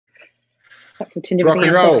We'll turn Rock everything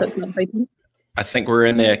and else off roll. so it's not beeping. I think we're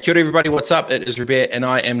in there. Kia ora, everybody. What's up? It is Robert, and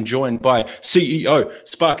I am joined by CEO,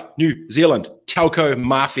 Spark New Zealand, Telco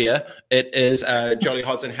Mafia. It is Jolie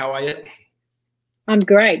Hodson. How are you? I'm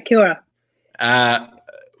great. Kia ora.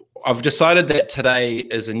 I've decided that today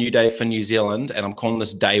is a new day for New Zealand, and I'm calling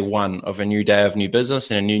this day one of a new day of new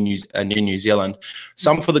business and a new New Zealand.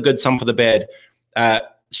 Some for the good, some for the bad.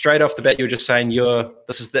 Straight off the bat, you were just saying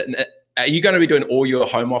are you going to be doing all your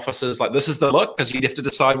home offices like this is the look? Because you'd have to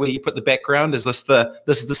decide where you put the background. Is this the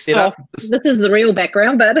setup? This is the real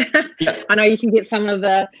background, but yeah. I know you can get some of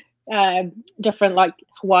the different, like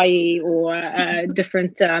Hawaii or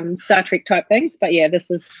different Star Trek type things. But yeah,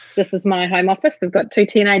 this is my home office. We've got 2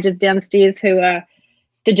 teenagers downstairs who are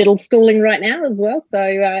digital schooling right now as well.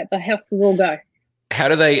 So the house is all go. How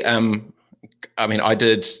do they? I mean, I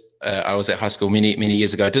was at high school many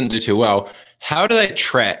years ago. I didn't do too well. How do they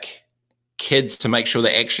track kids to make sure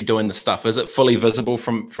they're actually doing the stuff? Is it fully visible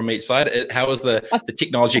from each side? How is the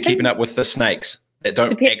technology keeping up with the snakes that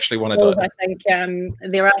don't actually want to do it? I think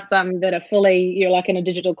there are some that are fully, you're like in a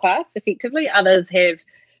digital class effectively. Others have,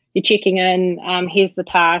 you're checking in, here's the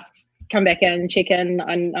task, come back in, check in.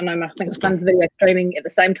 I think the son's video streaming at the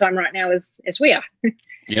same time right now as we are.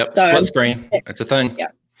 Yep, so, split screen. That's a thing.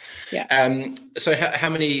 Yeah. So how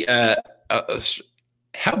many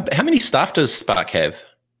staff does Spark have?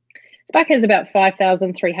 Spark has about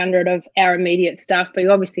 5,300 of our immediate staff, but we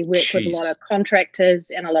obviously work with a lot of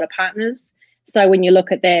contractors and a lot of partners. So when you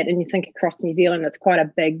look at that and you think across New Zealand, it's quite a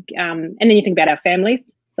big, and then you think about our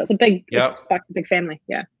families. So it's a big, Spark's a big family,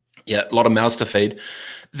 yeah. Yeah, a lot of mouths to feed.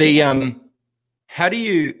 How do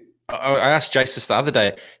you, I asked Jace this the other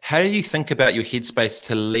day, how do you think about your headspace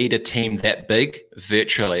to lead a team that big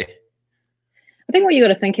virtually? I think what you got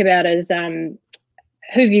to think about is who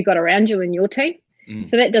have you got around you in your team?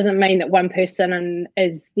 So that doesn't mean that one person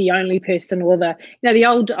is the only person, or the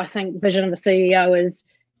old, I think, vision of the CEO is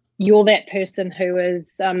you're that person who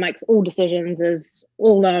makes all decisions, is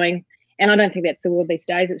all knowing. And I don't think that's the world these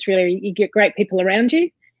days. It's really, you get great people around you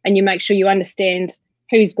and you make sure you understand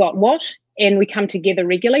who's got what, and we come together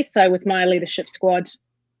regularly. So with my leadership squad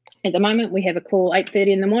at the moment, we have a call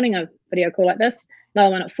 8:30 in the morning, a video call like this,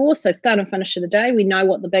 another one at 4. So start and finish of the day. We know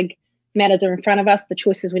what the big matters are in front of us, the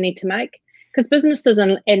choices we need to make. Because businesses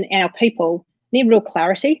and our people need real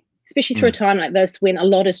clarity, especially through a time like this when a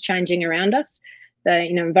lot is changing around us. The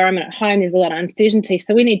environment at home, there's a lot of uncertainty.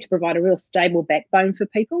 So we need to provide a real stable backbone for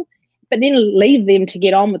people, but then leave them to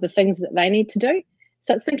get on with the things that they need to do.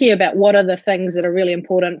 So it's thinking about what are the things that are really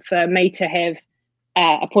important for me to have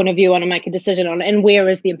a point of view on and make a decision on, and where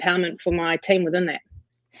is the empowerment for my team within that.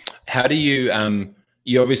 How do you,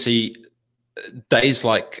 you obviously,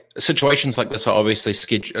 situations like this are obviously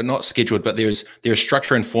not scheduled, but there's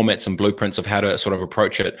structure and formats and blueprints of how to sort of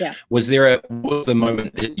approach it. Yeah. Was the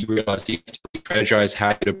moment that you realized you have to strategize how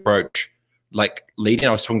you'd approach like leading?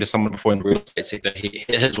 I was talking to someone before in the real estate sector. He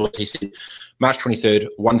said March 23rd,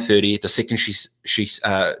 1:30. The second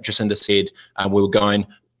Jacinda said we were going,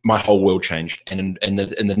 my whole world changed. And in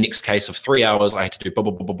the next case of 3 hours, I had to do boom,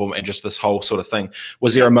 boom, boom, boom, boom, and just this whole sort of thing.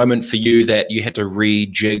 Was there a moment for you that you had to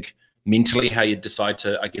rejig mentally how you decide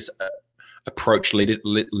to, I guess, approach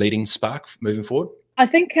leading Spark moving forward? I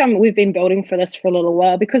think we've been building for this for a little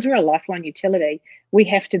while because we're a lifeline utility. We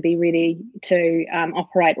have to be ready to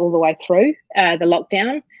operate all the way through the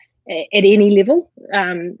lockdown at any level,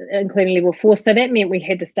 including level 4. So that meant we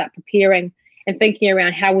had to start preparing and thinking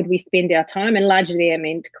around how would we spend our time, and largely that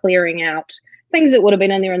meant clearing out things that would have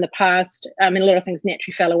been in there in the past. A lot of things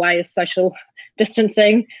naturally fell away as social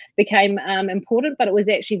distancing became important, but it was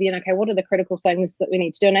actually then, okay, what are the critical things that we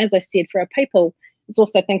need to do? And as I said, for our people, it's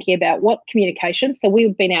also thinking about what communication. So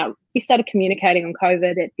we started communicating on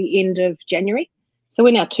COVID at the end of January. So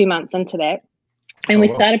we're now 2 months into that. And we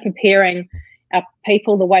started preparing our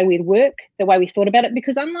people the way we'd work, the way we thought about it,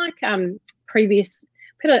 because unlike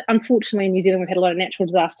unfortunately in New Zealand, we've had a lot of natural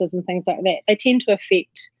disasters and things like that. They tend to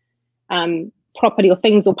affect property or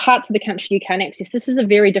things or parts of the country you can't access. This is a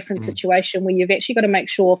very different situation where you've actually got to make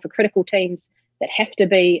sure for critical teams that have to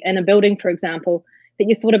be in a building, for example, that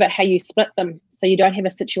you thought about how you split them so you don't have a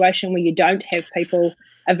situation where you don't have people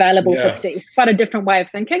available for it's quite a different way of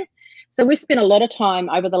thinking. So we spent a lot of time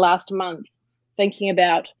over the last month thinking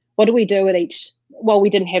about what do we do with each. While we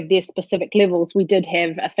didn't have their specific levels, we did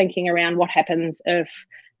have a thinking around what happens if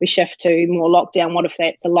we shift to more lockdown. What if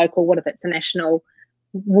that's a local? What if it's a national?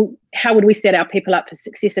 How would we set our people up for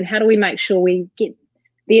success, and how do we make sure we get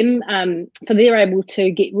them so they're able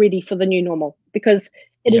to get ready for the new normal? Because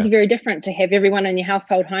it is very different to have everyone in your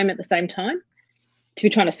household home at the same time, to be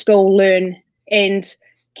trying to school, learn, and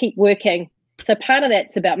keep working So part of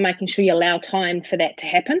that's about making sure you allow time for that to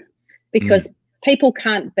happen, because people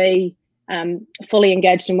can't be fully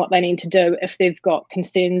engaged in what they need to do if they've got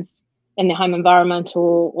concerns in their home environment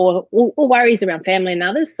or worries around family and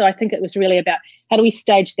others. So I think it was really about how do we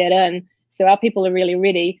stage that in so our people are really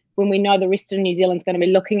ready when we know the rest of New Zealand's going to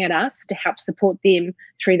be looking at us to help support them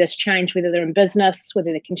through this change, whether they're in business,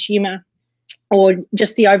 whether they're consumer, or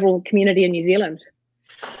just the overall community in New Zealand.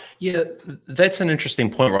 Yeah, that's an interesting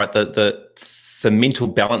point, right? The mental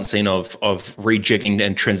balancing of rejigging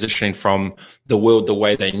and transitioning from the world the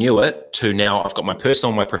way they knew it to now I've got my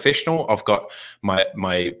personal, my professional, I've got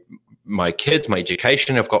my kids, my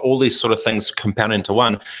education, I've got all these sort of things compounded into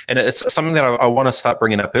one. And it's something that I want to start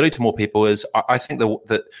bringing up early to more people is I think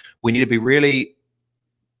that we need to be really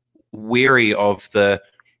wary of the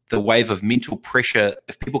wave of mental pressure.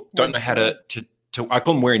 If people don't know how to I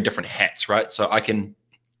call them wearing different hats, right? So I can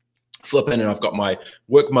flip in and I've got my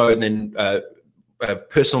work mode and then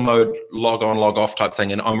personal mode, log on, log off type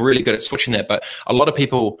thing. And I'm really good at switching that. But a lot of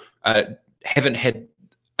people haven't had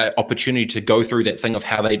an opportunity to go through that thing of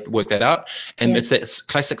how they work that out. And it's that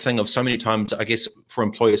classic thing of so many times, I guess, for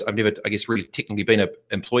employers, I've never, I guess, really technically been an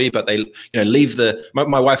employee, but they, leave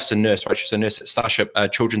my wife's a nurse, right? She's a nurse at Starship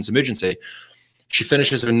Children's Emergency. She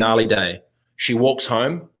finishes her gnarly day. She walks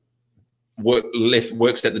home,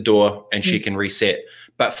 works at the door, and she can reset.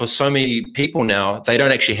 But for so many people now, they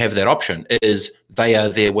don't actually have that option. It is they are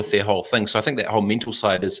there with their whole thing. So I think that whole mental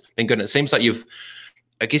side has been good. And it seems like you've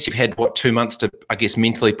had, 2 months to,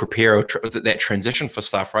 mentally prepare that transition for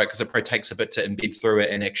staff, right? Because it probably takes a bit to embed through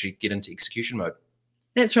it and actually get into execution mode.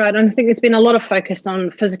 That's right. And I think there's been a lot of focus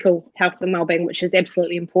on physical health and wellbeing, which is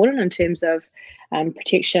absolutely important in terms of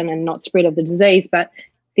protection and not spread of the disease. But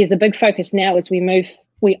there's a big focus now as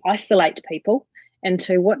we isolate people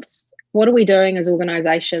into what are we doing as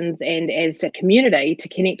organisations and as a community to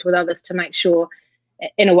connect with others to make sure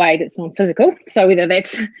in a way that's non-physical. So whether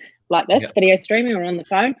that's like this, video streaming or on the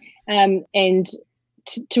phone, and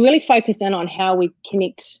to really focus in on how we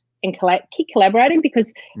connect and keep collaborating,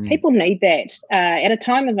 because people need that at a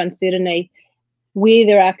time of uncertainty where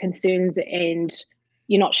there are concerns and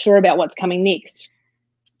you're not sure about what's coming next.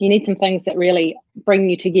 You need some things that really bring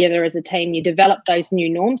you together as a team. You develop those new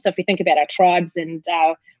norms. So if we think about our tribes and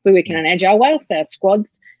we work in an agile way, so our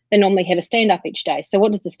squads, they normally have a stand-up each day. So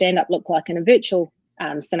what does the stand-up look like in a virtual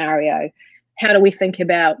scenario? How do we think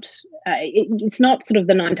about it's not sort of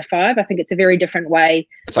the 9 to 5. I think it's a very different way.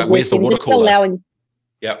 It's like, where's the water cooler?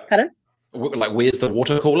 Pardon? Like, where's the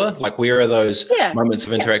water cooler? Like, where are those moments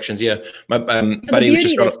of interactions? My so buddy the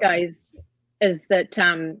beauty of this, guys, is that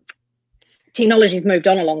technology's moved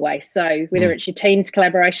on a long way. So whether it's your Teams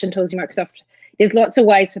collaboration tools, your Microsoft, there's lots of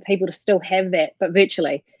ways for people to still have that, but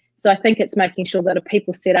virtually. So I think it's making sure that if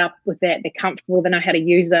people set up with that, they're comfortable, they know how to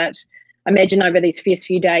use it. Imagine over these first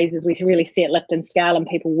few days as we really set lift and scale and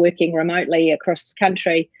people working remotely across the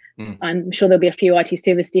country, I'm sure there'll be a few IT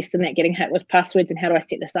service desks and that getting hit with passwords and how do I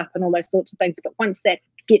set this up and all those sorts of things. But once that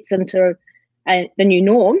gets into the new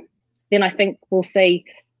norm, then I think we'll see,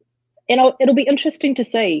 and it'll be interesting to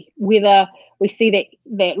see whether we see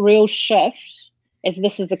that real shift as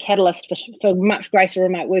this is a catalyst for much greater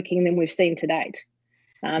remote working than we've seen to date.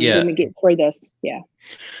 When we get through this.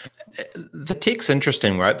 The tech's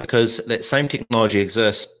interesting, right? Because that same technology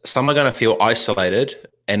exists. Some are going to feel isolated,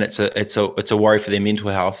 and it's a worry for their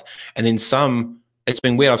mental health. And then some, it's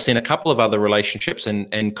been weird. I've seen a couple of other relationships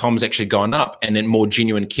and comms actually gone up, and then more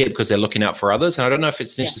genuine care because they're looking out for others. And I don't know if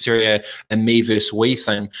it's necessarily a me versus we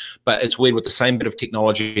thing, but it's weird with the same bit of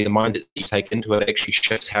technology, the mind that you take into it actually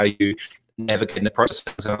shifts how you navigate in the process.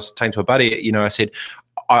 And I was saying to a buddy, I said,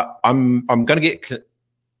 I'm going to get.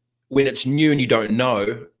 When it's new and you don't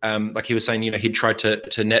know, like he was saying, he'd tried to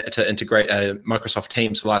integrate Microsoft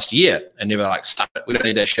Teams for last year and never like, stop it, we don't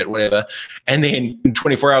need that shit, whatever. And then in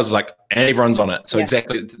 24 hours, like, and everyone's on it. So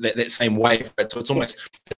exactly that same wave. Right? So it's almost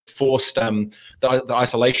forced, the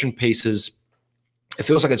isolation pieces, it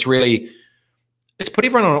feels like it's put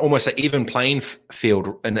everyone on almost an even playing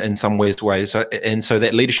field in some ways. And so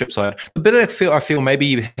that leadership side, the bit I feel maybe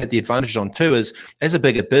you had the advantage on too is as a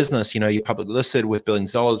bigger business, you're publicly listed with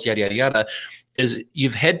billions of dollars, yada, yada, yada, is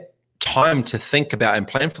you've had time to think about and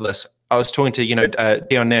plan for this. I was talking to,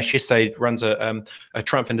 Dion Nash yesterday, runs a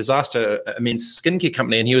Triumph and Disaster, a men's skincare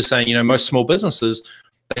company. And he was saying, most small businesses,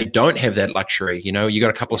 they don't have that luxury. You got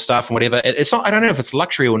a couple of staff and whatever. It's not, I don't know if it's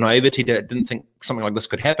luxury or naivety that didn't think something like this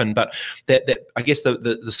could happen, but that I guess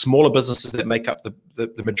the smaller businesses that make up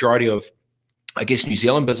the majority of, I guess, New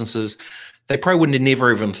Zealand businesses, they probably wouldn't have never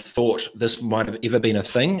even thought this might have ever been a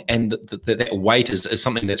thing. And that weight is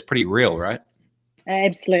something that's pretty real, right?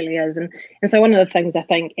 Absolutely is. And so one of the things I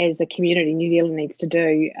think as a community New Zealand needs to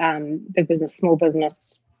do, big business, small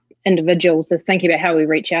business, individuals, is thinking about how we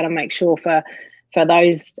reach out and make sure for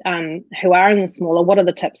those who are in the smaller, what are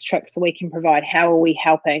the tips, tricks that we can provide? How are we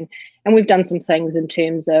helping? And we've done some things in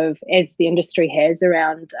terms of, as the industry has,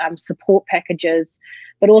 around support packages,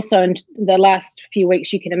 but also in the last few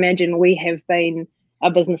weeks, you can imagine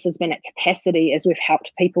our business has been at capacity as we've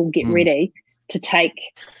helped people get ready to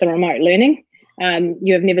take the remote learning.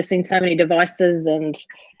 You have never seen so many devices and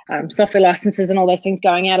software licenses and all those things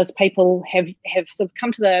going out, as people have sort of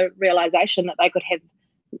come to the realization that they could have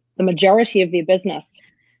the majority of their business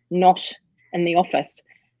not in the office.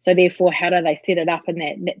 So therefore, how do they set it up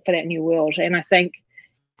in for that new world? And I think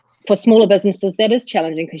for smaller businesses, that is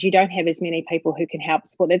challenging because you don't have as many people who can help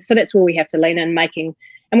support that. So that's where we have to lean in, and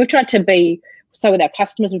we've tried to be, so with our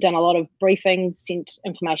customers, we've done a lot of briefings, sent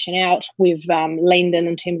information out. We've leaned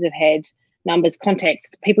in terms of had numbers, contacts,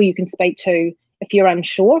 people you can speak to if you're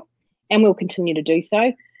unsure, and we'll continue to do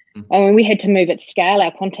so. And we had to move at scale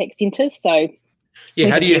our contact centres. So yeah,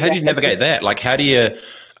 how do you navigate that? Like, how do you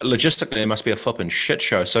logistically? It must be a flipping shit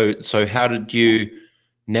show. So how did you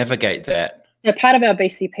navigate that? So part of our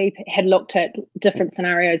BCP had looked at different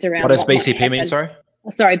scenarios around. What does BCP mean?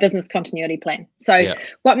 Sorry, business continuity plan. So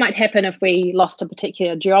what might happen if we lost a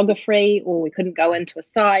particular geography or we couldn't go into a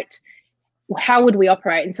site? How would we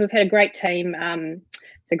operate? And so we've had a great team.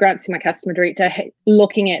 So Grant's my customer director,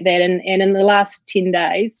 looking at that. And in the last 10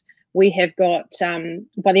 days, we have got,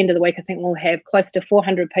 by the end of the week, I think we'll have close to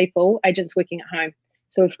 400 people, agents working at home.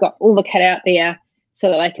 So we've got all the kit out there so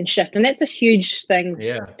that they can shift. And that's a huge thing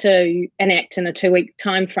to enact in a 2-week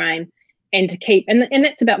time frame and to keep. And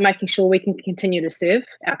that's about making sure we can continue to serve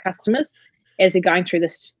our customers as they're going through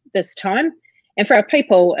this time. And for our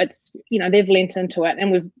people, it's, they've lent into it,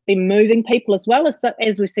 and we've been moving people as well as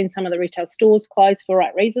we've seen some of the retail stores close for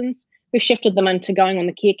right reasons. We've shifted them into going on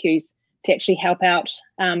the care queues to actually help out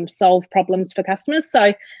solve problems for customers. So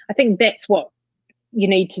I think that's what you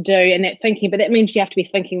need to do, and that thinking, but that means you have to be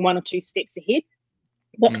thinking 1 or 2 steps ahead.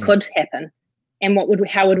 What could happen, and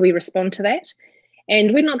how would we respond to that?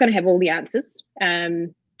 And we're not going to have all the answers.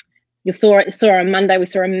 You saw on Monday, we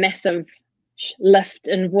saw a massive lift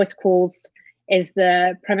in voice calls as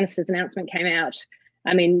the Prime Minister's announcement came out.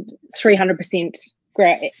 I mean, 300%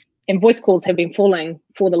 growth, and voice calls have been falling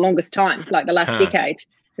for the longest time, like the last decade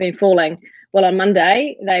have been falling. Well, on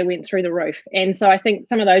Monday, they went through the roof. And so I think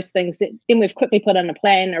some of those things, then we've quickly put in a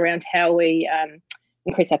plan around how we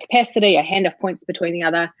increase our capacity, our handoff points between the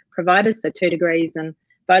other providers, so 2 Degrees and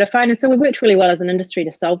Vodafone. And so we've worked really well as an industry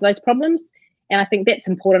to solve those problems. And I think that's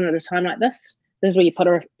important at a time like this. This is where you put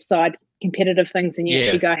aside competitive things and you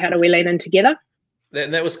actually go, how do we lean in together?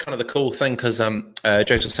 That was kind of the cool thing, because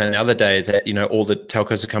Joseph was saying the other day that, all the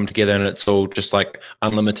telcos have come together and it's all just like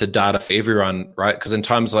unlimited data for everyone, right? Because in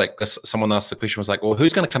times like this, someone asked the question, was like, well,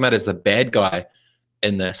 who's going to come out as the bad guy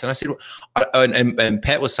in this? And I said, and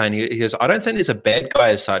Pat was saying, he goes, I don't think there's a bad guy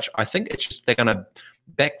as such. I think it's just they're going to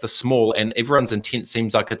back the small, and everyone's intent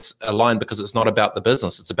seems like it's aligned because it's not about the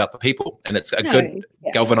business, it's about the people, and it's a good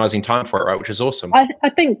galvanizing time for it, right? Which is awesome. I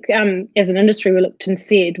think as an industry, we looked and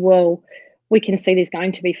said, well, we can see there's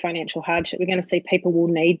going to be financial hardship. We're going to see people will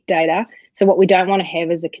need data. So what we don't want to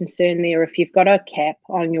have is a concern there if you've got a cap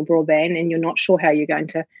on your broadband and you're not sure how you're going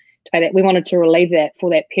to pay that. We wanted to relieve that for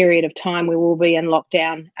that period of time where we'll be in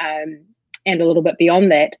lockdown and a little bit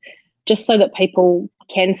beyond that, just so that people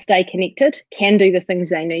can stay connected, can do the things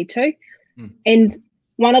they need to. And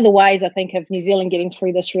one of the ways I think of New Zealand getting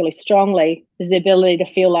through this really strongly is the ability to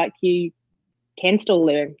feel like you can still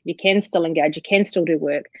learn, you can still engage, you can still do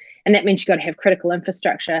work. And that means you've got to have critical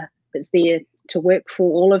infrastructure that's there to work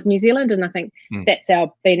for all of New Zealand. And I think that's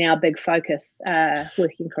been our big focus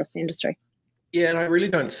working across the industry. Yeah, and I really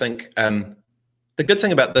don't think the good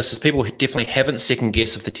thing about this is people definitely haven't second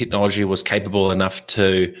guessed if the technology was capable enough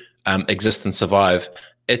to exist and survive.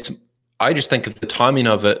 I just think of the timing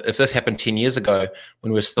of it. If this happened 10 years ago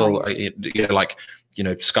when we were still,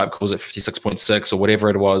 Skype calls at 56.6 or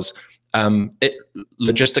whatever it was, it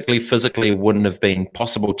logistically, physically wouldn't have been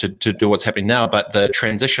possible to do what's happening now, but the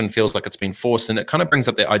transition feels like it's been forced. And it kind of brings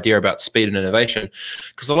up the idea about speed and innovation,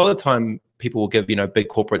 because a lot of the time people will give, big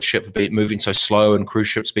corporate shit for moving so slow, and cruise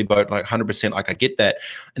ship speedboat, like 100%, like I get that.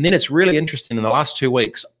 And then it's really interesting, in the last 2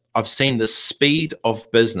 weeks, I've seen the speed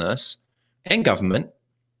of business and government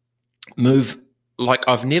move like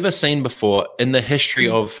I've never seen before in the history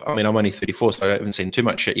of, I'm only 34, so I haven't seen too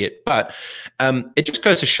much shit yet, but it just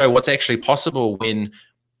goes to show what's actually possible when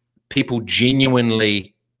people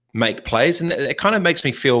genuinely make plays. And it kind of makes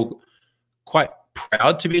me feel quite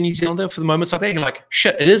proud to be a New Zealander for the moments like that? You're like,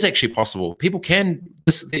 shit, it is actually possible. People can,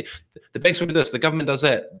 the banks will do this, the government does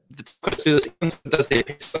that, the telcos do this, everyone does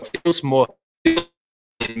that. So it feels more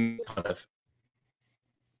kind of.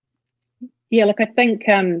 Yeah, look, I think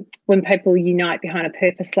when people unite behind a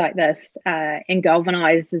purpose like this and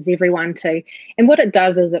galvanizes everyone to, and what it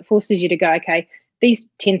does is it forces you to go, okay, these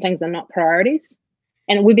 10 things are not priorities.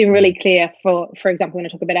 And we've been really clear, for example, when I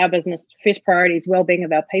talk about our business, first priority is well-being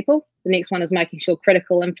of our people. The next one is making sure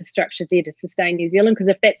critical infrastructure is there to sustain New Zealand, because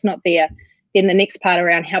if that's not there, then the next part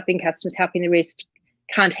around helping customers, helping the rest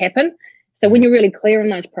can't happen. So when you're really clear on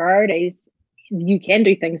those priorities, you can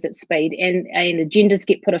do things at speed, and agendas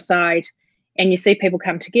get put aside, and you see people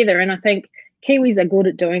come together. And I think Kiwis are good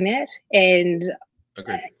at doing that. And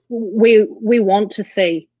we want to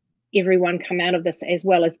see everyone come out of this as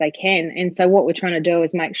well as they can. And so what we're trying to do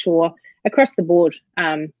is make sure across the board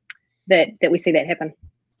that we see that happen.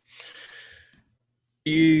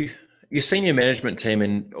 Your senior management team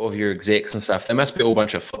and all of your execs and stuff, there must be a whole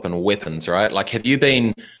bunch of flipping weapons, right? Like, have you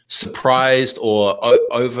been surprised or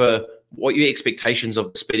over what your expectations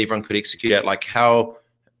of the speed everyone could execute at? Like, how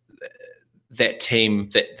that team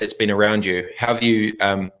that's been around you, how have you,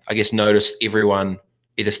 I guess, noticed everyone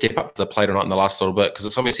either step up to the plate or not in the last little bit? Because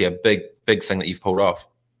it's obviously a big thing that you've pulled off.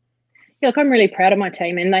 Yeah, look, I'm really proud of my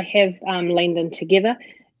team, and they have leaned in together.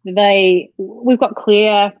 We've got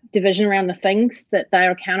clear division around the things that they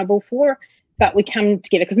are accountable for, but we come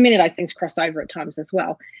together because many of those things cross over at times as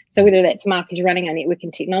well. So whether that's Mark is running our network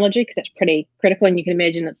and technology, because that's pretty critical, and you can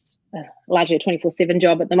imagine it's largely a 24/7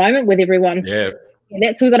 job at the moment with everyone. Yeah.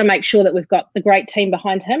 So we've got to make sure that we've got the great team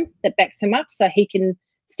behind him that backs him up, so he can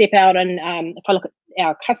step out. And if I look at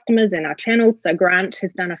our customers and our channels, so Grant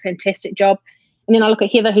has done a fantastic job. And then I look at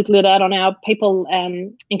Heather, who's led out on our people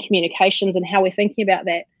and communications and how we're thinking about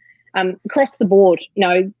that. Across the board,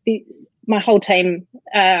 my whole team,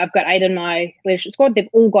 I've got 8 in my leadership squad. They've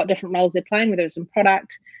all got different roles they're playing, whether it's in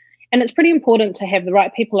product. And it's pretty important to have the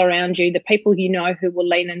right people around you, the people who will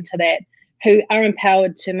lean into that, who are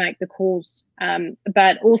empowered to make the calls,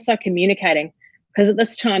 but also communicating. Because at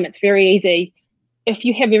this time, it's very easy if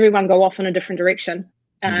you have everyone go off in a different direction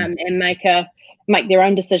and make their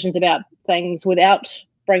own decisions about things without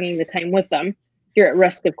bringing the team with them, you're at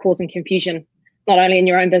risk of causing confusion, not only in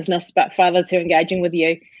your own business, but for others who are engaging with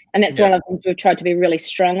you. And that's one of the things we've tried to be really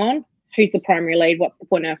strong on. Who's the primary lead? What's the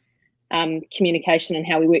point of communication and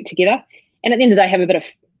how we work together? And at the end of the day, have a bit of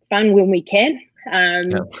fun when we can,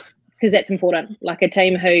 because that's important. Like a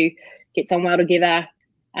team who gets on well together,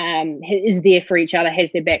 is there for each other,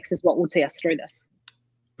 has their backs, is what will see us through this.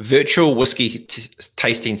 Virtual whiskey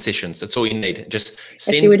tasting sessions. That's all you need. Just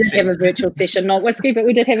actually, we did have a virtual session, not whiskey, but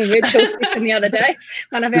we did have a virtual session the other day.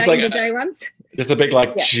 One of our end of day ones. Just a big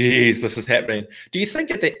geez, this is happening. Do you think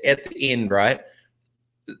at the end, right,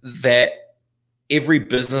 that every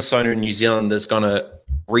business owner in New Zealand is going to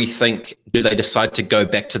rethink? Do they decide to go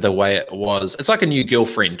back to the way it was? It's like a new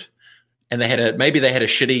girlfriend. And maybe they had a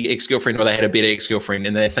shitty ex-girlfriend, or they had a better ex-girlfriend,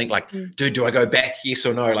 and they think like, dude, do I go back? Yes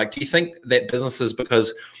or no? Like, do you think that businesses,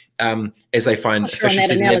 because as they find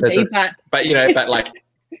efficiencies in their business, but you had like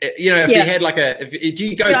do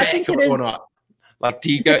you go back or not? Like,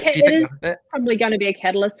 do you go? Do you think that? Probably going to be a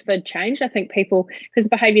catalyst for change. I think people, because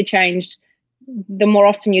behaviour change, the more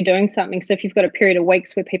often you're doing something. So if you've got a period of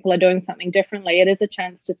weeks where people are doing something differently, it is a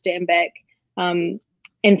chance to stand back and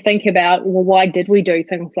think about, well, why did we do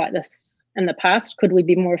things like this in the past? Could we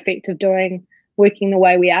be more effective working the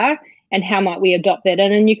way we are, and how might we adopt that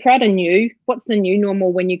in? And you create what's the new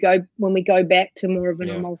normal when we go back to more of a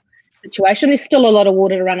normal situation? There's still a lot of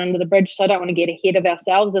water to run under the bridge, so I don't want to get ahead of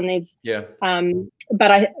ourselves. And there's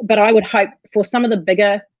but I would hope for some of the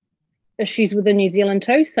bigger issues within New Zealand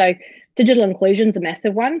too. So digital inclusion is a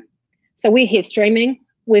massive one. So we're here streaming.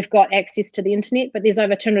 We've got access to the internet, but there's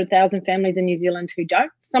over 200,000 families in New Zealand who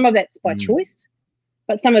don't. Some of that's by choice,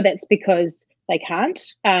 but some of that's because they can't.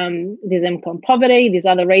 There's income poverty, there's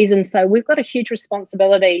other reasons. So we've got a huge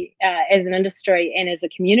responsibility as an industry and as a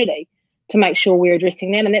community to make sure we're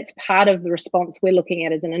addressing that. And that's part of the response we're looking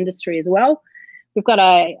at as an industry as well. We've got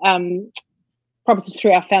a proposition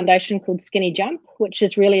through our foundation called Skinny Jump, which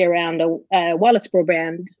is really around a wireless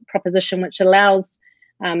broadband proposition, which allows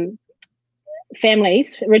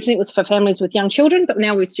families, originally it was for families with young children, but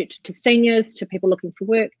now we've stretched to seniors, to people looking for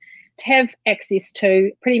work, to have access to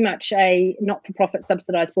pretty much a not-for-profit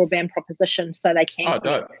subsidised broadband proposition, so they can.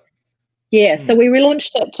 So we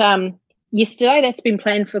relaunched it yesterday. That's been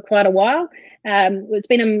planned for quite a while.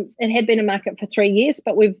 It had been a market for 3 years,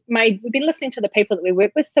 but we've been listening to the people that we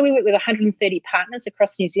work with. So we work with 130 partners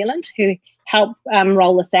across New Zealand who help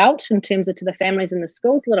roll this out in terms of to the families and the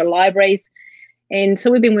schools, a lot of libraries. And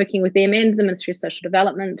so we've been working with them and the Ministry of Social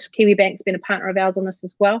Development. Kiwibank's been a partner of ours on this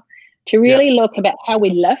as well, to really look about how we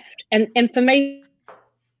lift. And for me,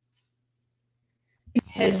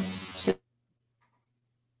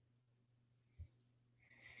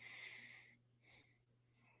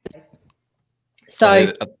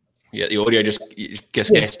 So yeah, the audio just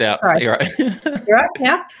gassed out. Sorry. You're right. You're right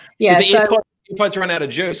now? Yeah. Did the AirPods run out of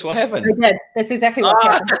juice? What happened? They did. That's exactly what's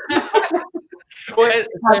happened. Well,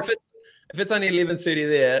 if it's only 11:30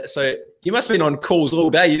 there, so you must have been on calls all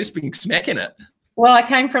day. You've just been smacking it. Well, I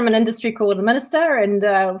came from an industry call with the minister, and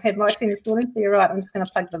we've had my team this morning. So you're right. I'm just going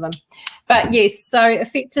to plug them in. But yes, so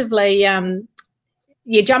effectively,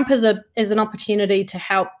 jump is an opportunity to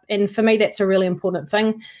help, and for me, that's a really important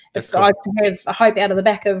thing. If I have a hope out of the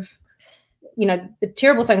back of, the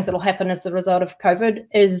terrible things that will happen as the result of COVID,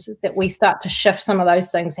 is that we start to shift some of those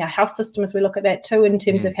things. Our health system, as we look at that too, in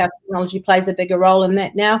terms of how technology plays a bigger role in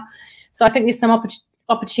that now. So I think there's some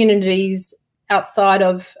opportunities outside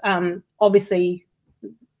of obviously,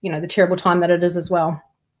 the terrible time that it is as well.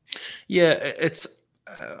 Yeah, it's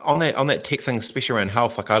on that tech thing, especially around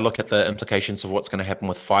health. Like I look at the implications of what's going to happen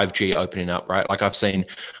with 5G opening up, right? Like I was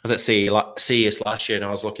at CES last year, and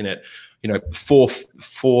I was looking at four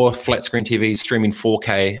flat screen TVs streaming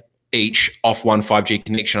 4K each off one 5G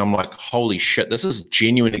connection. I'm like, holy shit, this is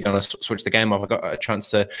genuinely going to switch the game up. I got a chance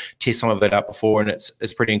to test some of it out before, and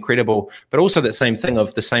it's pretty incredible. But also that same thing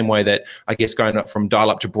of the same way that I guess going up from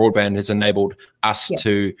dial-up to broadband has enabled us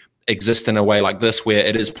to exist in a way like this, where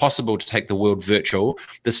it is possible to take the world virtual.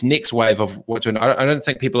 This next wave of what's doing, I don't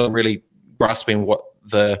think people are really grasping what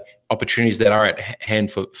the opportunities that are at hand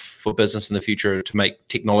for business in the future to make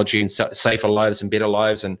technology and safer lives and better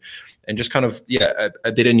lives, and just kind of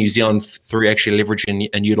a better New Zealand through actually leveraging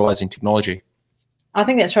and utilizing technology. I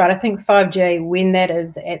think that's right. I think 5G, when that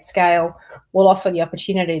is at scale, will offer the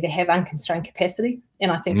opportunity to have unconstrained capacity,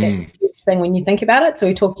 and I think that's a huge thing when you think about it. So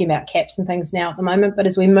we're talking about caps and things now at the moment, but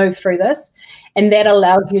as we move through this, and that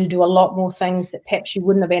allows you to do a lot more things that perhaps you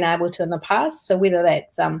wouldn't have been able to in the past. So whether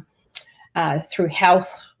that's through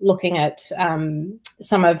health, looking at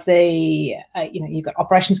some of the, you've got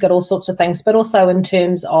operations, got all sorts of things, but also in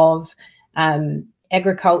terms of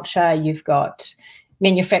agriculture, you've got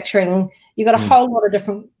manufacturing, you've got a whole lot of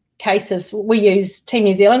different cases. We use Team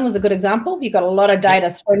New Zealand was a good example. You've got a lot of data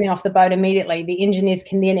streaming off the boat immediately. The engineers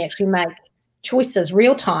can then actually make choices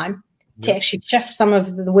real time to actually shift some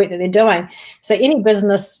of the work that they're doing. So any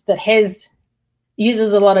business that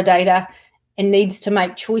uses a lot of data and needs to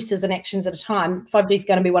make choices and actions at a time, 5G is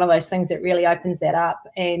going to be one of those things that really opens that up,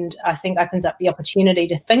 and I think opens up the opportunity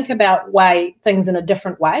to think about things in a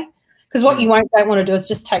different way. Because what you don't want to do is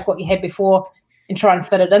just take what you had before and try and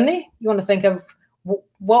fit it in there. You want to think of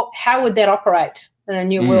how would that operate in a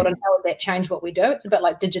new world, and how would that change what we do? It's a bit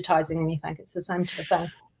like digitizing, and you think it's the same sort of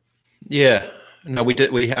thing. Yeah. No, we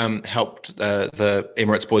did. We helped the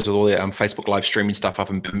Emirates boys with all their Facebook live streaming stuff up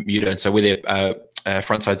in Bermuda, and so we're their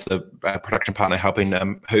Frontside's the production partner helping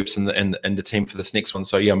Hoops and the team for this next one.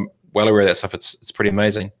 So yeah, I'm well aware of that stuff. It's pretty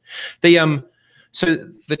amazing. So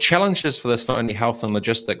the challenges for this, not only health and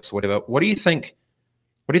logistics, whatever. What do you think?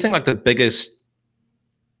 Like the biggest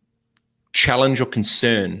challenge or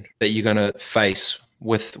concern that you're going to face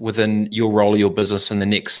within your role or your business in the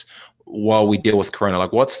next while we deal with Corona?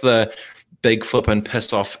 Like, what's the big flippin'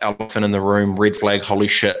 piss off elephant in the room, red flag, holy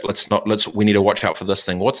shit, we need to watch out for this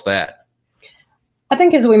thing? What's that? I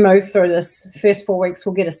think as we move through this first 4 weeks,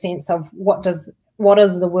 we'll get a sense of what does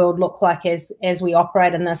the world look like as we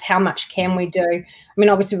operate in this? How much can we do? I mean,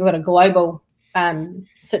 obviously we've got a global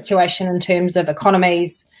situation in terms of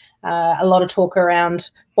economies, a lot of talk around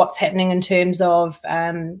what's happening in terms of,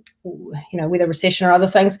 whether recession or other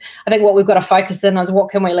things. I think what we've got to focus in is what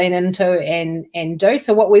can we lean into and do.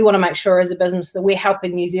 So what we want to make sure as a business that we're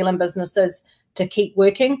helping New Zealand businesses to keep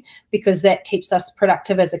working, because that keeps us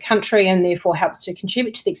productive as a country and therefore helps to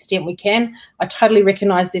contribute to the extent we can. I totally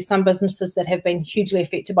recognise there's some businesses that have been hugely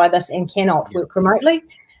affected by this and cannot work remotely.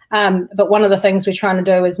 But one of the things we're trying to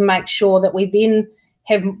do is make sure that we then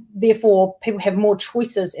therefore people have more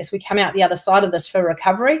choices as we come out the other side of this for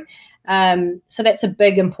recovery. So that's a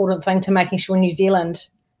big important thing to making sure New Zealand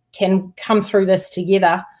can come through this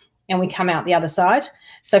together and we come out the other side.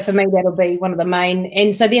 So for me, that'll be one of the main.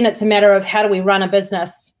 And so then it's a matter of how do we run a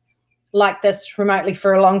business like this remotely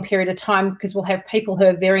for a long period of time, because we'll have people who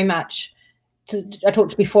are very much, I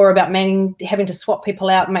talked before about having to swap people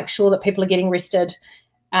out and make sure that people are getting rested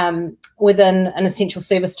within an essential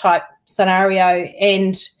service type scenario,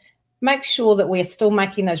 and make sure that we're still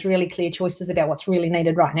making those really clear choices about what's really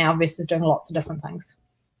needed right now versus doing lots of different things.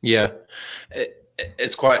 Yeah,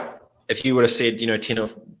 it's quite, if you would have said, 10 or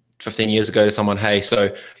 15 years ago to someone, hey,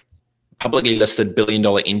 so publicly listed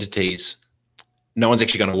billion-dollar entities, no one's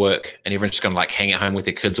actually going to work, and everyone's just going to like hang at home with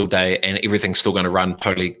their kids all day, and everything's still going to run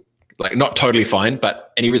totally, like not totally fine,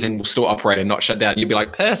 and everything will still operate and not shut down. You'd be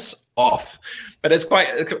like, piss off. But it's quite,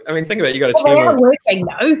 I mean, think about it, you got a team they are working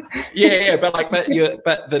though. Yeah,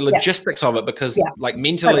 but the logistics of it, because like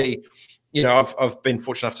mentally, you know, I've been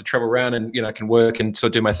fortunate enough to travel around and, you know, can work and sort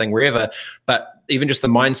of do my thing wherever, but even just the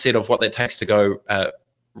mindset of what that takes to go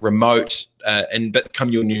remote and become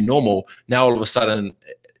your new normal, now all of a sudden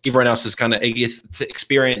everyone else is kind of eager to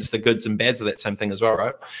experience the goods and bads of that same thing as well,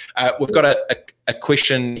 right? We've got a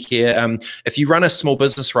question here. If you run a small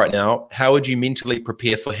business right now, how would you mentally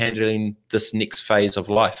prepare for handling this next phase of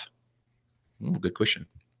life? Good question.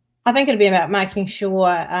 I think it'd be about making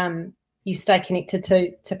sure you stay connected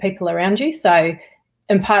to people around you. So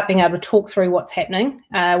in part, being able to talk through what's happening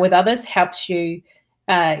with others helps you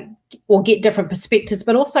or get different perspectives,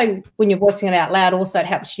 but also when you're voicing it out loud, also it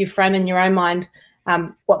helps you frame in your own mind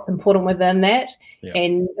what's important within that,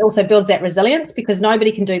 and it also builds that resilience, because nobody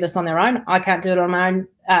can do this on their own. I can't do it on my own.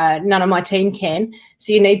 None of my team can.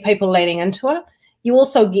 So you need people leaning into it. You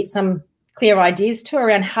also get some clear ideas too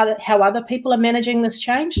around how other people are managing this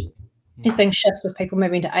change. These things shifts with people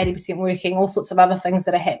moving to 80% working, all sorts of other things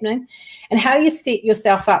that are happening. And how do you set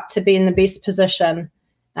yourself up to be in the best position?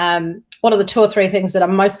 What are the 2 or 3 things that are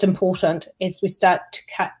most important as we start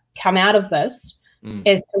to come out of this?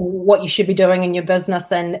 As to what you should be doing in your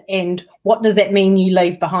business, and what does that mean you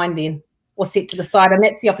leave behind then or set to the side? And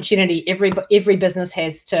that's the opportunity every business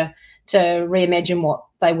has to reimagine what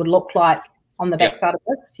they would look like on the backside of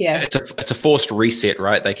this. It's a forced reset,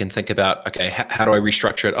 right? They can think about, okay, how do I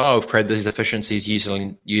restructure it? Oh, we've created these efficiencies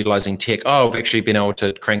utilizing tech. Oh, we've actually been able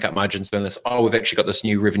to crank up margins doing this. Oh, we've actually got this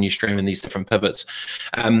new revenue stream and these different pivots.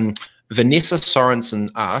 Vanessa Sorensen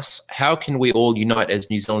asks, how can we all unite as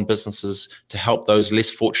New Zealand businesses to help those less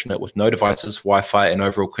fortunate with no devices, Wi-Fi, and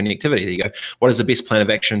overall connectivity? There you go. What is the best plan of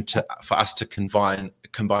action for us to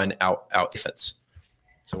combine our efforts?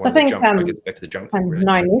 So I think back to the jump thing,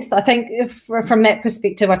 really. I think from that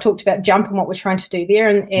perspective, I talked about jump and what we're trying to do there,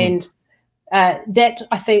 and that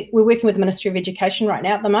I think we're working with the Ministry of Education right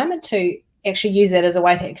now at the moment to actually use that as a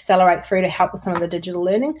way to accelerate through to help with some of the digital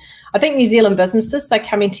learning. I think New Zealand businesses, they're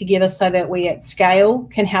coming together so that we at scale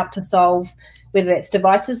can help to solve, whether that's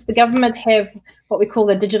devices. The government have what we call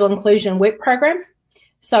the Digital Inclusion Work Program.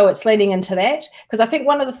 So it's leaning into that, because I think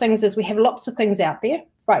one of the things is we have lots of things out there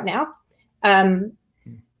right now,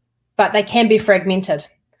 but they can be fragmented.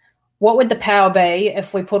 What would the power be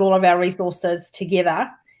if we put all of our resources together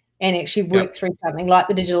and actually work through something like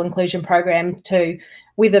the Digital Inclusion Program, to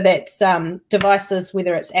whether that's devices,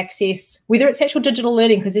 whether it's access, whether it's actual digital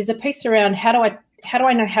learning, because there's a piece around how do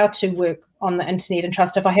I know how to work on the internet and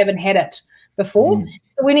trust if I haven't had it before.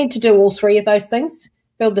 So we need to do all 3 of those things,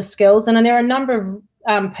 build the skills, and there are a number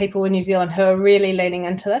of people in New Zealand who are really leaning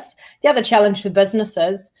into this. The other challenge for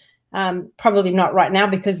businesses, probably not right now,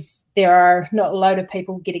 because there are not a load of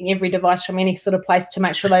people getting every device from any sort of place to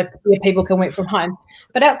make sure that people can work from home.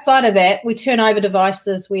 But outside of that, we turn over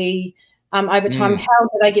devices, over time, how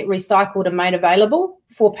do they get recycled and made available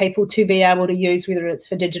for people to be able to use, whether it's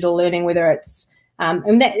for digital learning, whether it's,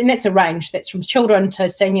 and that's a range, that's from children to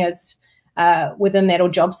seniors within that, or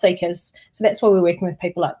job seekers. So that's why we're working with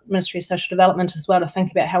people like Ministry of Social Development as well to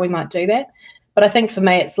think about how we might do that. But I think for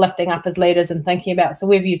me, it's lifting up as leaders and thinking about, so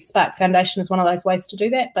we've used Spark Foundation as one of those ways to do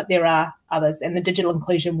that, but there are others, and the Digital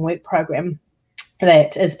Inclusion Work Program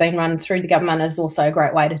that is being run through the government is also a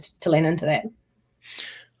great way to lean into that.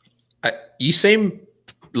 You seem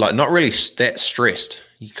like not really that stressed.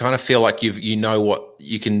 You kind of feel like you know what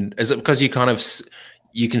you can. Is it because you kind of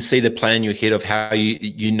you can see the plan in your head of how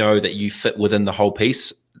you know that you fit within the whole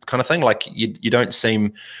piece, kind of thing? Like you don't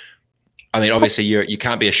seem. I mean, obviously you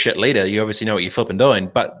can't be a shit leader. You obviously know what you're flipping doing,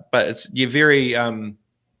 but you're very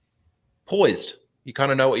poised. You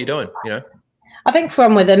kind of know what you're doing. You know. I think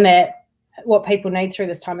from within that, what people need through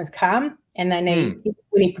this time is calm, and they need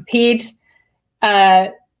we need prepared.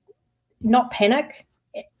 Not panic,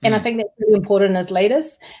 and I think that's really important as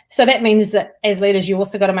leaders. So that means that as leaders, you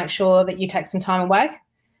also got to make sure that you take some time away.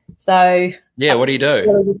 So what do you do?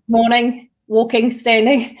 This morning, walking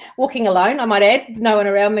alone, I might add, no one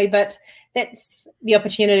around me, but that's the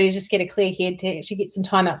opportunity to just get a clear head, to actually get some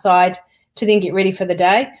time outside, to then get ready for the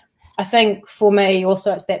day. I think for me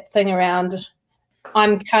also, it's that thing around,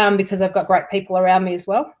 I'm calm because I've got great people around me as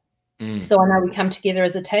well. So I know we come together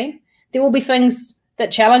as a team. There will be things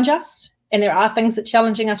that challenge us, and there are things that are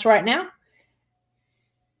challenging us right now.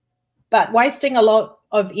 But wasting a lot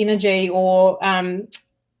of energy or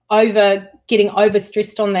getting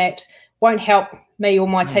overstressed on that won't help me or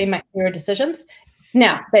my team make clearer decisions.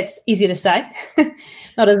 Now, that's easy to say,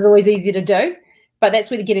 not as always easy to do, but that's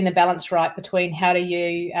where you're getting the balance right between how do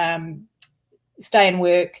you stay and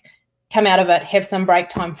work, come out of it, have some break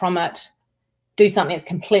time from it, do something that's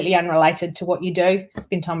completely unrelated to what you do,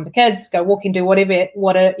 spend time with the kids, go walking, do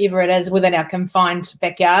whatever it is within our confined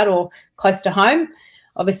backyard or close to home,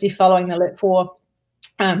 obviously following the Alert 4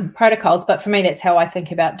 protocols. But for me, that's how I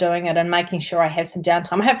think about doing it and making sure I have some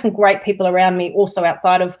downtime. I have some great people around me also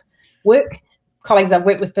outside of work, colleagues I've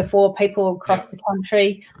worked with before, people across the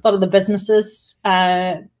country, a lot of the businesses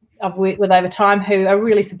I've worked with over time who are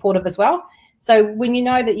really supportive as well. So when you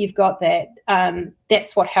know that you've got that,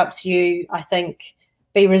 that's what helps you, I think,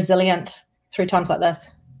 be resilient through times like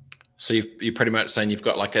this. So you're pretty much saying you've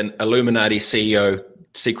got like an Illuminati CEO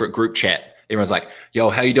secret group chat. Everyone's like, "Yo,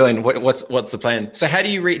 how you doing? What's the plan?" So how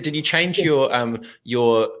do you did you change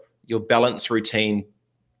your balance routine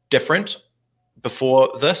different before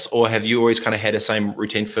this, or have you always kind of had the same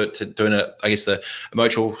routine to doing it? I guess the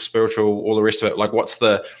emotional, spiritual, all the rest of it. Like,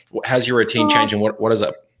 how's your routine changing? What is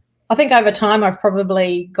it? I think over time I've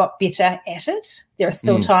probably got better at it. There are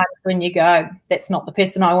still times when you go, that's not the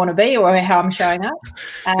person I want to be or how I'm showing up.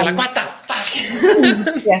 You're like, what the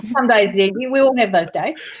fuck? Yeah, some days, we all have those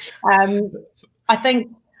days. I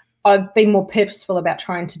think I've been more purposeful about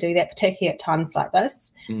trying to do that, particularly at times like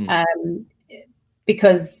this,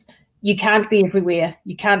 because you can't be everywhere.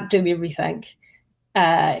 You can't do everything.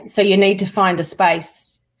 So you need to find a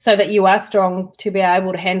space so that you are strong to be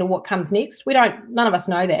able to handle what comes next. None of us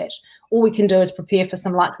know that. All we can do is prepare for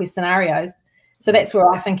some likely scenarios. So that's where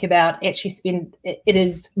I think about actually it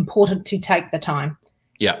is important to take the time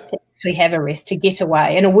to actually have a rest, to get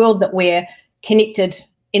away. In a world that we're connected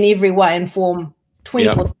in every way and form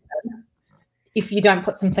 24/7, if you don't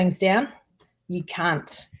put some things down, you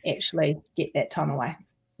can't actually get that time away.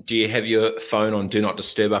 Do you have your phone on do not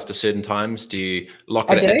disturb after certain times? Do you lock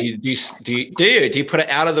it? Do you put it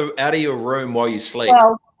out of your room while you sleep?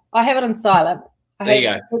 Well, I have it on silent. There you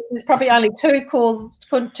go. There's probably only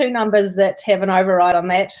two numbers that have an override on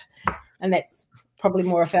that, and that's probably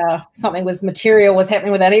more if something material was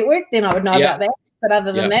happening with our network, then I would know about that. But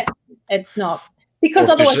other than that, it's not, because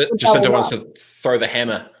otherwise just don't want to throw the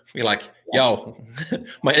hammer. You're like, yo,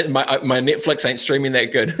 my Netflix ain't streaming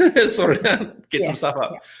that good. Sort of get some stuff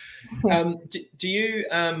up. Yeah. Do you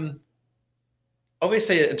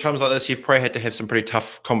obviously in times like this, you've probably had to have some pretty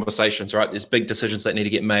tough conversations, right? There's big decisions that need to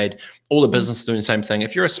get made. All the business doing the same thing.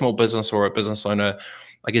 If you're a small business or a business owner,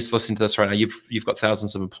 I guess listening to this right now, you've got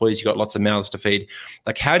thousands of employees, you've got lots of mouths to feed.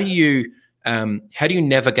 Like, how do you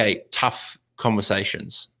navigate tough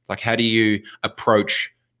conversations? Like, how do you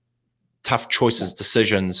approach tough choices,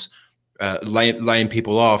 decisions, laying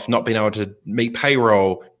people off, not being able to meet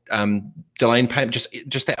payroll, delaying payment,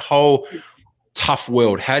 just that whole tough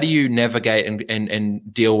world? How do you navigate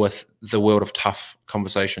and deal with the world of tough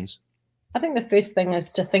conversations? I think the first thing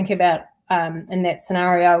is to think about, in that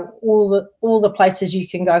scenario, all the places you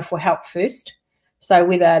can go for help first. So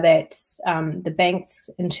whether that's the banks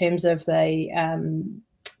in terms of the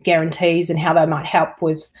guarantees and how they might help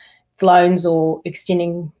with loans or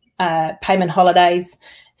extending payment holidays,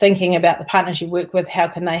 thinking about the partners you work with, how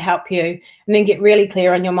can they help you, and then get really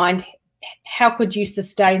clear in your mind, how could you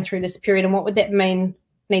sustain through this period and what would that mean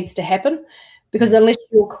needs to happen? Because unless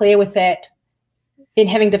you're clear with that, then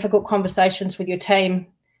having difficult conversations with your team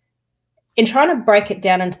and trying to break it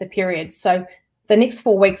down into the periods. So the next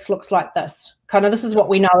 4 weeks looks like this. Kind of, this is what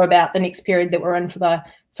we know about the next period that we're in for the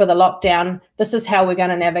lockdown. This is how we're going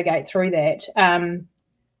to navigate through that.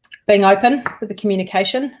 Being open with the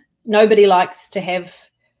communication. Nobody likes to have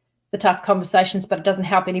the tough conversations, but it doesn't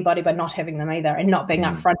help anybody by not having them either and not being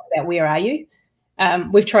upfront about where are you.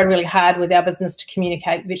 We've tried really hard with our business to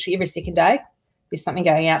communicate virtually every second day. There's something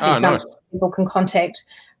going out. There's something people can contact.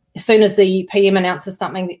 As soon as the PM announces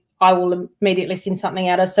something, I will immediately send something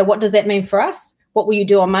out. So what does that mean for us? What will you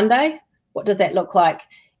do on Monday? What does that look like?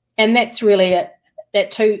 And that's really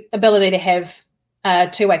that ability to have a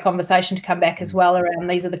two-way conversation to come back as well around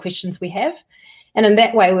these are the questions we have. And in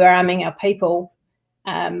that way, we're arming our people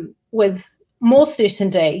with more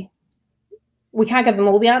certainty. We can't give them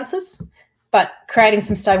all the answers, but creating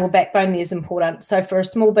some stable backbone there is important. So for a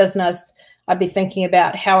small business, I'd be thinking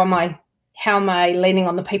about how am I leaning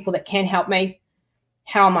on the people that can help me?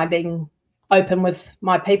 How am I being open with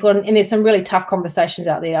my people? And there's some really tough conversations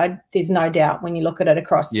out there. There's no doubt when you look at it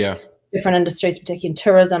across different industries, particularly in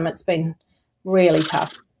tourism, it's been really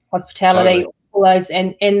tough. Hospitality, all those,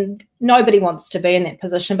 and nobody wants to be in that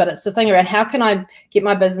position, but it's the thing around how can I get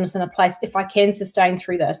my business in a place, if I can sustain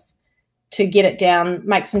through this, to get it down,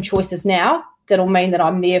 make some choices now that'll mean that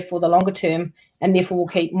I'm there for the longer term and therefore we'll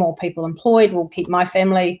keep more people employed, we'll keep my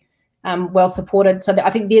family well supported. So I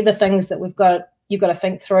think they're the things that you've got to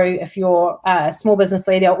think through. If you're a small business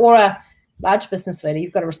leader or a large business leader,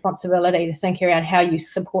 you've got a responsibility to think around how you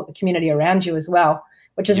support the community around you as well,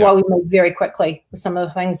 which is why we moved very quickly with some of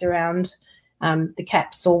the things around the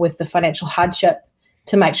caps or with the financial hardship,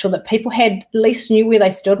 to make sure that people at least knew where they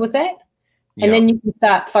stood with that. And then you can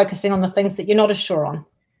start focusing on the things that you're not as sure on.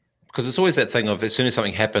 Because it's always that thing of, as soon as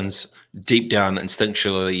something happens, deep down,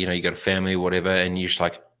 instinctually, you got a family or whatever, and you're just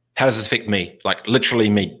like, how does this affect me? Like literally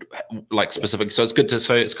me, like specific. So it's good to,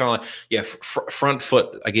 so it's kind of like, front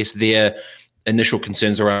foot, I guess, their initial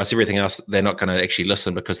concerns around us. Everything else, they're not going to actually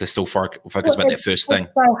listen because they're still focused about that first thing.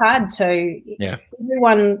 It's so hard to,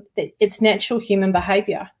 everyone, it's natural human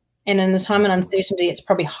behavior. And in a time of uncertainty, it's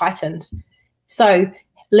probably heightened. So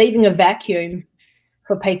leaving a vacuum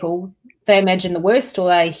for people, they imagine the worst, or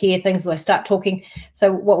they hear things, or they start talking.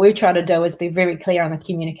 So what we try to do is be very clear on the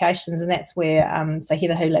communications, and that's where so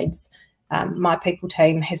Heather, who leads my people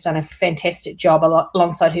team, has done a fantastic job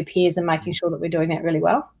alongside her peers in making sure that we're doing that really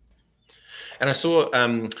well. And I saw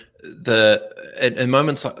in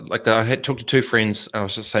moments like that, I had talked to two friends. I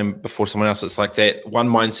was just saying before someone else, it's like that one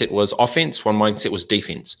mindset was offense, one mindset was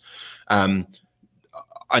defense.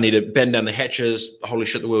 I need to bend down the hatches. Holy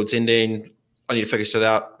shit, the world's ending. I need to figure shit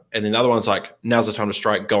out. And then the other one's like, now's the time to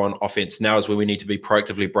strike, go on offense. Now is where we need to be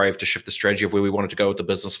proactively brave to shift the strategy of where we wanted to go with the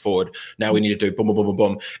business forward. Now we need to do boom, boom, boom, boom,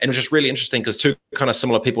 boom. And it was just really interesting because two kind of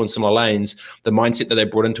similar people in similar lanes, the mindset that they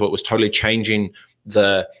brought into it was totally changing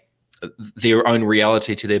their own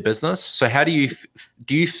reality to their business. So how do you,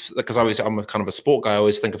 because obviously I'm kind of a sport guy, I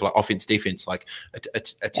always think of like offense, defense, like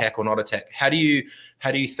attack or not attack. How do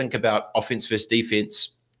you think about offense versus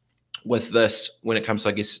defense with this when it comes to,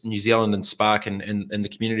 I guess, New Zealand and Spark and the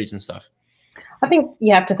communities and stuff? I think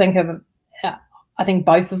you have to think of, I think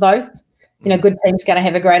both of those. Good teams going to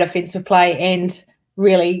have a great offensive play and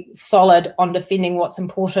really solid on defending what's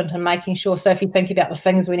important and making sure. So if you think about the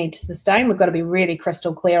things we need to sustain, we've got to be really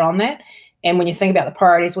crystal clear on that. And when you think about the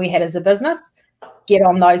priorities we had as a business, get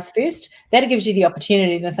on those first. That gives you the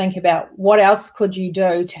opportunity to think about what else could you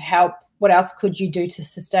do to help, what else could you do to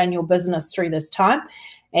sustain your business through this time,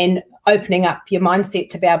 and opening up your mindset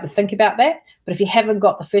to be able to think about that. But if you haven't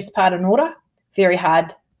got the first part in order, very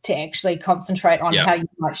hard to actually concentrate on how you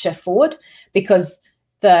might shift forward, because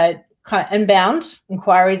the kind of inbound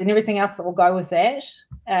inquiries and everything else that will go with that.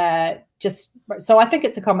 So I think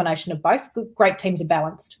it's a combination of both. Great teams are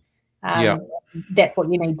balanced. That's what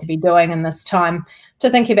you need to be doing in this time, to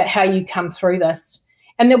think about how you come through this.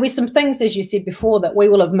 And there'll be some things, as you said before, that we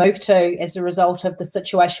will have moved to as a result of the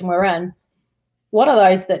situation we're in. What are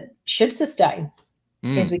those that should sustain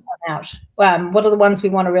as we come out? What are the ones we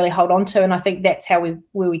want to really hold on to? And I think that's where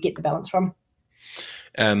we get the balance from.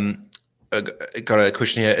 I got a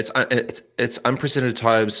question here. It's unprecedented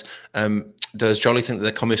times. Does Jolie think that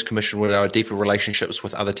the Commerce Commission would allow deeper relationships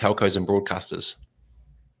with other telcos and broadcasters?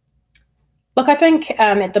 Look, I think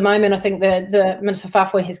at the moment, I think the Minister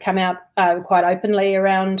Fafui has come out quite openly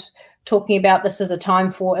around talking about this as a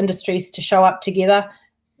time for industries to show up together.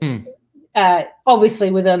 Obviously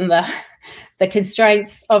within the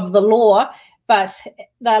constraints of the law, but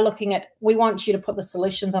they're looking at, we want you to put the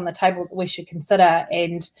solutions on the table that we should consider,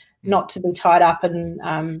 and not to be tied up in,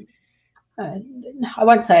 I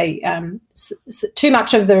won't say too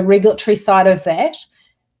much of the regulatory side of that.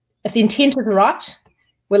 If the intent is right,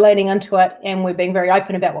 we're leaning into it and we're being very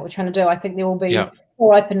open about what we're trying to do. I think there will be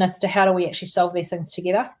more openness to how do we actually solve these things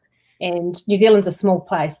together. And New Zealand's a small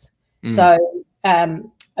place. So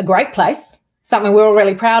a great place, something we're all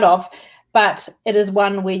really proud of, but it is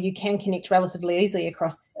one where you can connect relatively easily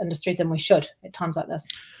across industries, and we should at times like this.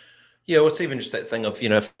 Yeah, well, it's even just that thing of,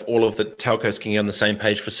 if all of the telcos can get on the same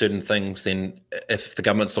page for certain things, then if the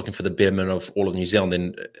government's looking for the betterment of all of New Zealand,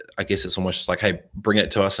 then I guess it's almost just like, hey, bring it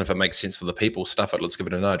to us, and if it makes sense for the people, stuff it, let's give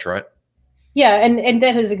it a nudge, right? Yeah, and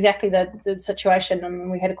that is exactly the situation. I mean,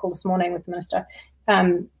 we had a call this morning with the Minister.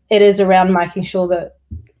 It is around making sure that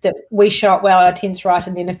we show up well, our intent's right,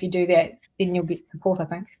 and then if you do that, then you'll get support, I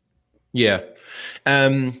think. Yeah.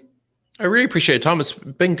 I really appreciate your time. It's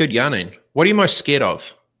been good yarning. What are you most scared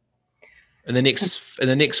of in the next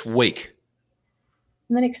week?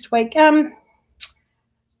 In the next week, going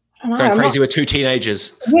crazy with two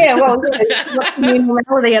teenagers. Yeah, well,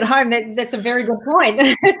 normality at home. That's a very good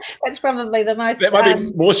point. That's probably the most. That might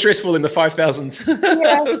be more stressful than the 5,000.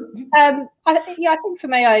 I think for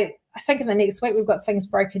me, I think in the next week we've got things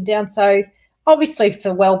broken down. So obviously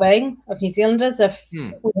for well-being of New Zealanders, if we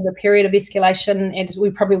have a period of escalation, and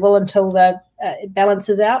we probably will until it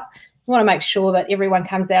balances out, We want to make sure that everyone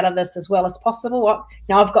comes out of this as well as possible.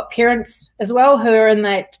 I've got parents as well who are in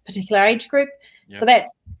that particular age group. Yep. So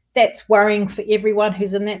that's worrying for everyone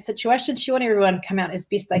who's in that situation. So you want everyone to come out as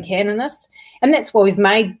best they can in this. And that's what we've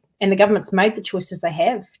made, and the government's made the choices they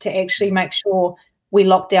have to actually make sure we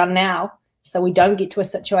lock down now so we don't get to a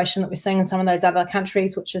situation that we're seeing in some of those other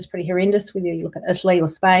countries, which is pretty horrendous, whether you look at Italy or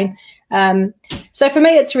Spain. So for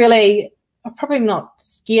me, it's really, I'm probably not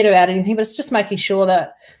scared about anything, but it's just making sure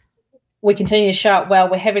that we continue to show up well.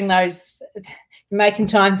 We're having those, making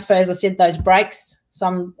time for, as I said, those breaks. So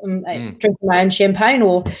I'm drinking my own champagne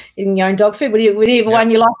or eating your own dog food, whatever one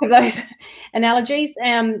you like of those analogies.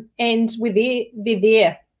 And they're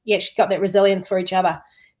there. You actually got that resilience for each other.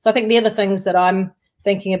 So I think they're the things that I'm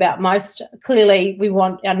thinking about most. Clearly, we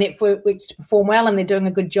want our networks to perform well, and they're doing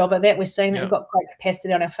a good job at that. We're seeing that we've got great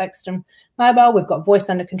capacity on our fixed and mobile. We've got voice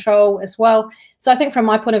under control as well. So I think from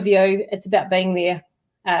my point of view, it's about being there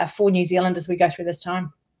for New Zealand as we go through this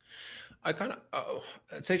time.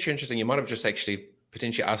 It's actually interesting. You might have just actually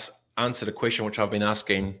potentially answered a question which I've been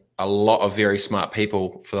asking a lot of very smart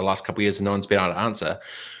people for the last couple of years, and no one's been able to answer.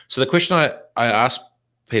 So the question I ask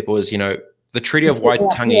people is, the Treaty of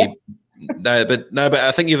Waitangi. No, but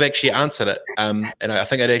I think you've actually answered it, and I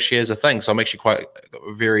think it actually is a thing. So I'm actually quite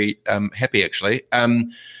very happy, actually.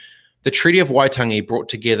 The Treaty of Waitangi brought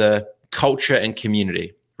together culture and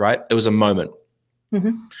community, right? It was a moment.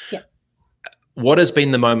 Mm-hmm. Yeah. What has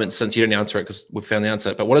been the moment since, you didn't answer it because we found the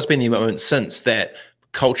answer, but what has been the moment since that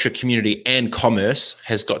culture, community, and commerce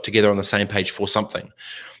has got together on the same page for something?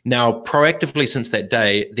 Now, proactively since that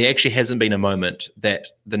day, there actually hasn't been a moment that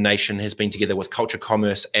the nation has been together with culture,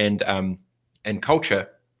 commerce, and culture.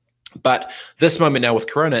 But this moment now with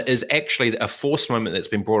Corona is actually a forced moment that's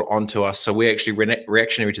been brought onto us. So we're actually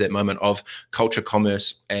reactionary to that moment of culture,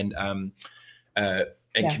 commerce, and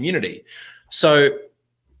community. So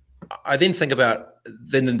I then think about,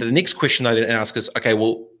 then the next question I didn't ask is, okay,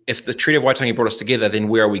 well, if the Treaty of Waitangi brought us together, then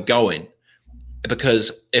where are we going?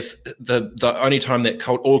 Because if the only time that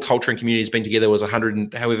all culture and community has been together was 100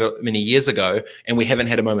 and however many years ago, and we haven't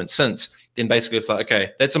had a moment since, then basically it's like,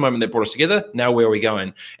 okay, that's a moment that brought us together. Now where are we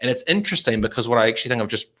going? And it's interesting because what I actually think I've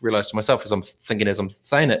just realized to myself as I'm thinking, as I'm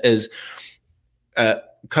saying it, is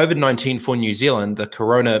COVID-19 for New Zealand, the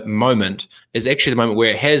Corona moment, is actually the moment where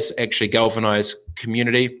it has actually galvanized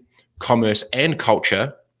community, commerce, and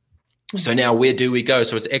culture. So now where do we go?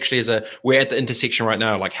 So it's actually we're at the intersection right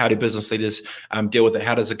now. Like, how do business leaders deal with it?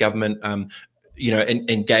 How does the government,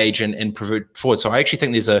 engage and prove forward? So I actually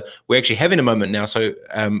think we're actually having a moment now. So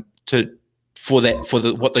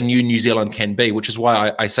what the new New Zealand can be, which is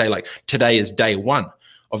why I say, like, today is day one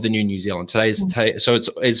of the new New Zealand. So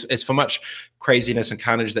it's for much craziness and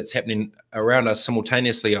carnage that's happening around us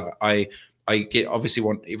simultaneously. I obviously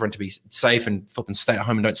want everyone to be safe and flipping stay at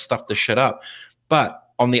home and don't stuff this shit up. But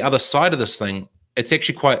on the other side of this thing, it's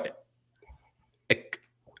actually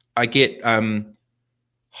I get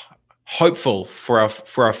hopeful for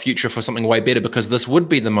our future, for something way better, because this would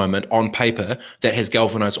be the moment on paper that has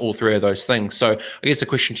galvanized all three of those things. So I guess the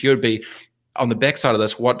question to you would be, on the backside of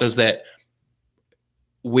this, where does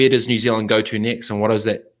New Zealand go to next, and what does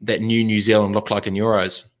that new New Zealand look like in your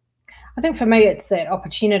eyes? I think for me, it's that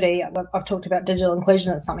opportunity. I've talked about digital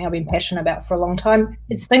inclusion. It's something I've been passionate about for a long time.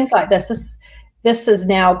 It's things like this. This is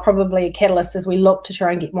now probably a catalyst as we look to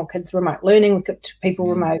try and get more kids remote learning, we get people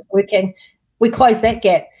remote working. We close that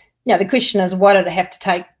gap. The question is, why did it have to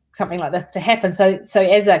take something like this to happen? So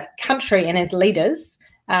as a country and as leaders,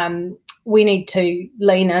 we need to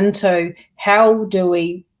lean into how do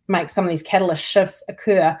we make some of these catalyst shifts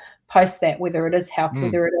occur post that, whether it is health,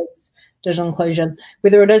 whether it is digital inclusion,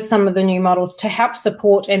 whether it is some of the new models to help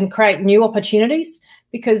support and create new opportunities,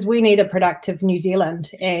 because we need a productive New Zealand.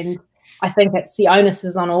 And I think it's the onus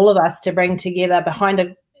is on all of us to bring together behind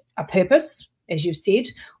a purpose, as you've said,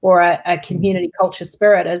 or a community culture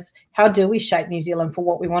spirit, is how do we shape New Zealand for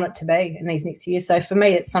what we want it to be in these next few years. So for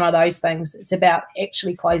me, it's some of those things. It's about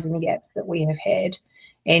actually closing the gaps that we have had.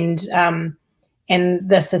 And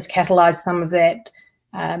this has catalysed some of that.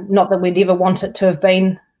 Not that we'd ever want it to have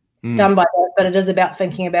been done by that, but it is about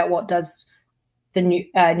thinking about what does the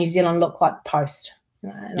New Zealand look like post.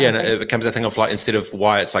 And it becomes a thing of, like, instead of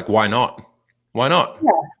why, it's like, why not? Why not? Yeah.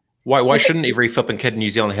 Why shouldn't every flipping kid in New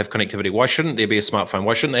Zealand have connectivity? Why shouldn't there be a smartphone?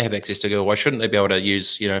 Why shouldn't they have access to Google? Why shouldn't they be able to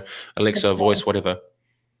use, Alexa, voice, whatever?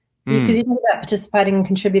 Because you think about participating and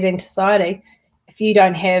contributing to society. If you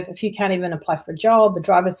can't even apply for a job, a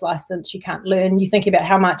driver's license, you can't learn. You think about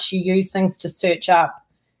how much you use things to search up,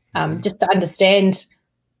 just to understand.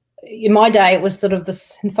 In my day, it was sort of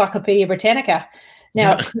this Encyclopedia Britannica.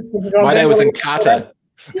 Now, my day was in Carter.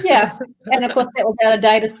 Yeah, and of course that was out of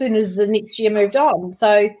date as soon as the next year moved on.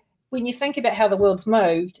 So when you think about how the world's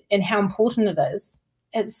moved and how important it is,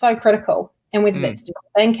 it's so critical. And whether that's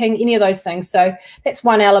banking, any of those things. So that's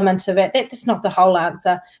one element of it. That's not the whole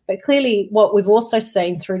answer. But clearly what we've also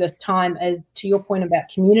seen through this time is, to your point about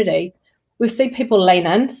community, we've seen people lean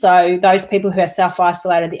in. So those people who are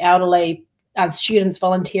self-isolated, the elderly, students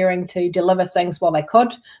volunteering to deliver things while they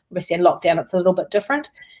could. Obviously in lockdown it's a little bit different.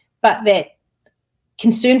 But that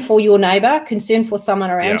concern for your neighbour, concern for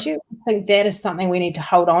someone around you, I think that is something we need to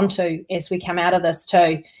hold on to as we come out of this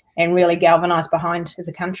too, and really galvanise behind as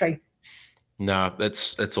a country. No,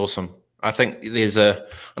 that's awesome. I think there's I'm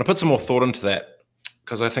gonna put some more thought into that,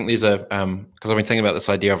 because I think there's because I've been thinking about this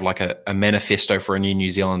idea of like a manifesto for a new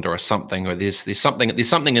New Zealand or something, or there's something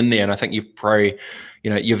in there, and I think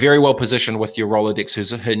you're very well positioned with your Rolodex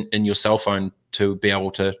who's in your cell phone to be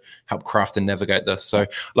able to help craft and navigate this. So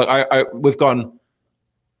look, we've gone,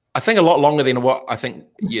 I think, a lot longer than what I think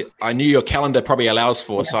I knew your calendar probably allows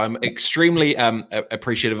for. So I'm extremely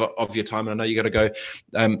appreciative of your time. And I know you got to go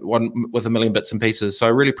one with a million bits and pieces. So I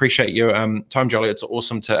really appreciate your time, Jolie. It's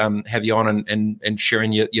awesome to have you on and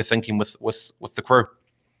sharing your thinking with the crew.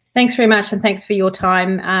 Thanks very much. And thanks for your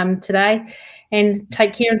time today, and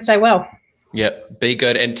take care and stay well. Yeah, be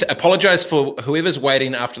good. And apologize for whoever's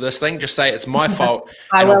waiting after this thing. Just say it's my fault,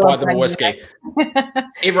 and I'll buy them a whiskey.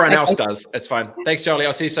 Everyone else does. It's fine. Thanks, Jolie.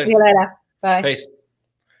 I'll see you soon. See you later. Bye. Peace.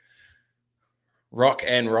 Rock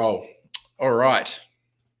and roll. All right.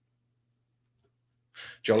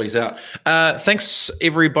 Jolie's out. Thanks,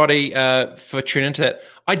 everybody, for tuning into that.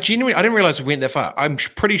 I didn't realize we went that far. I'm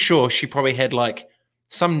pretty sure she probably had like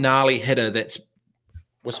some gnarly hitter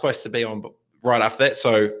was supposed to be on right after that.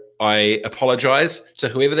 So I apologize to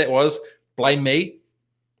whoever that was. Blame me.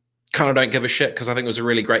 Kind of don't give a shit, because I think it was a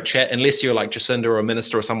really great chat. Unless you're like Jacinda or a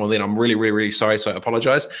minister or someone, then I'm really, really, really sorry. So I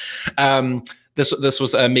apologize. This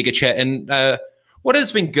was a mega chat. And what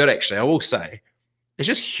has been good, actually, I will say, is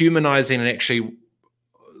just humanizing and actually,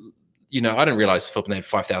 I didn't realize Flippin' had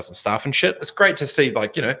 5,000 staff and shit. It's great to see,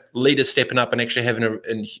 like, leaders stepping up and actually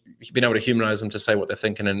and being able to humanize them to say what they're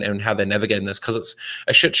thinking and how they're navigating this, because it's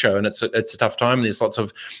a shit show and it's a tough time. And there's lots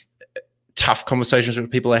of tough conversations that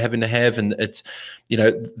people are having to have, and it's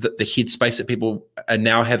the headspace that people are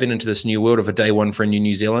now having into this new world of a day one for a new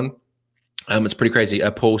New Zealand. It's pretty crazy.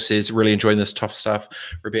 Paul says, really enjoying this tough stuff.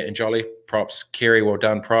 Rebecca and Jolie, props. Kerry, well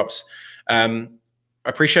done, props. I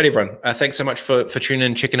appreciate everyone. Thanks so much for tuning in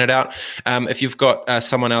and checking it out. If you've got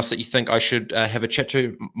someone else that you think I should have a chat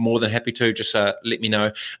to, more than happy to. Just let me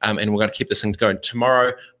know, and we're going to keep this thing going.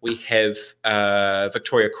 Tomorrow we have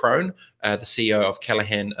Victoria Crone, the CEO of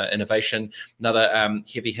Callaghan Innovation, another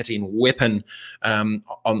heavy-hitting weapon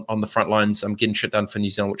on the front lines, getting shit done for New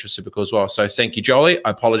Zealand, which is super cool as well. So thank you, Jolie. I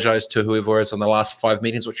apologize to whoever is on the last 5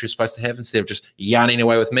 meetings, which you're supposed to have, instead of just yarning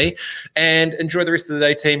away with me. And enjoy the rest of the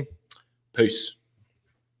day, team. Peace.